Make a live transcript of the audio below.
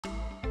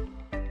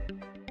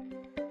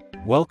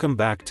Welcome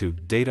back to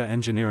Data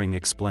Engineering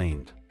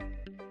Explained.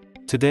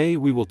 Today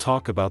we will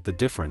talk about the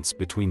difference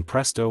between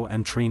Presto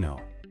and Trino.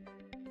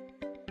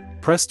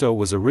 Presto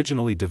was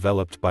originally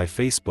developed by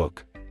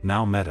Facebook,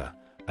 now Meta,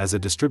 as a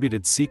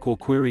distributed SQL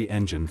query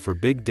engine for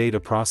big data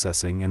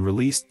processing and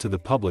released to the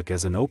public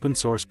as an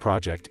open-source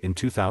project in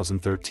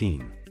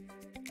 2013.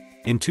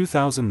 In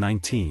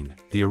 2019,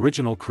 the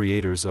original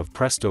creators of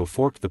Presto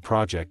forked the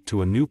project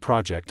to a new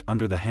project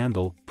under the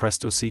handle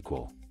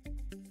PrestoSQL.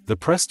 The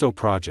Presto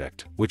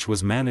project, which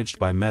was managed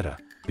by Meta,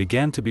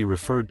 began to be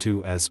referred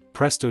to as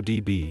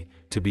PrestoDB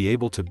to be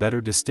able to better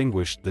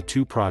distinguish the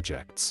two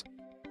projects.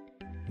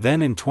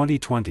 Then in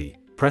 2020,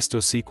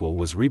 PrestoSQL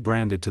was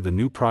rebranded to the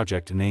new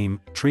project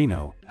name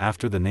Trino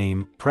after the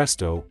name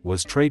Presto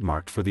was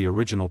trademarked for the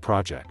original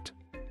project.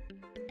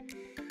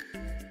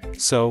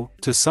 So,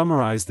 to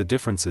summarize the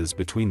differences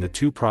between the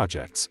two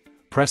projects,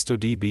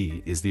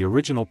 PrestoDB is the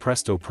original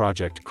Presto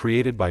project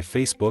created by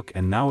Facebook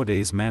and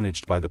nowadays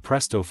managed by the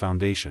Presto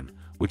Foundation,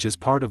 which is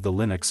part of the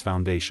Linux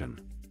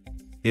Foundation.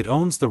 It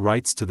owns the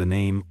rights to the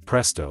name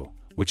Presto,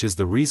 which is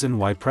the reason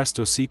why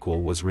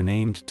PrestoSQL was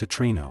renamed to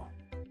Trino.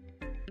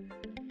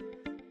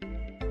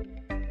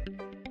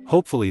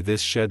 Hopefully this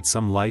shed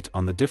some light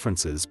on the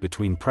differences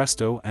between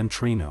Presto and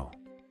Trino.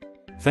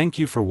 Thank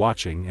you for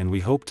watching and we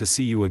hope to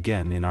see you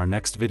again in our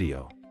next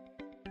video.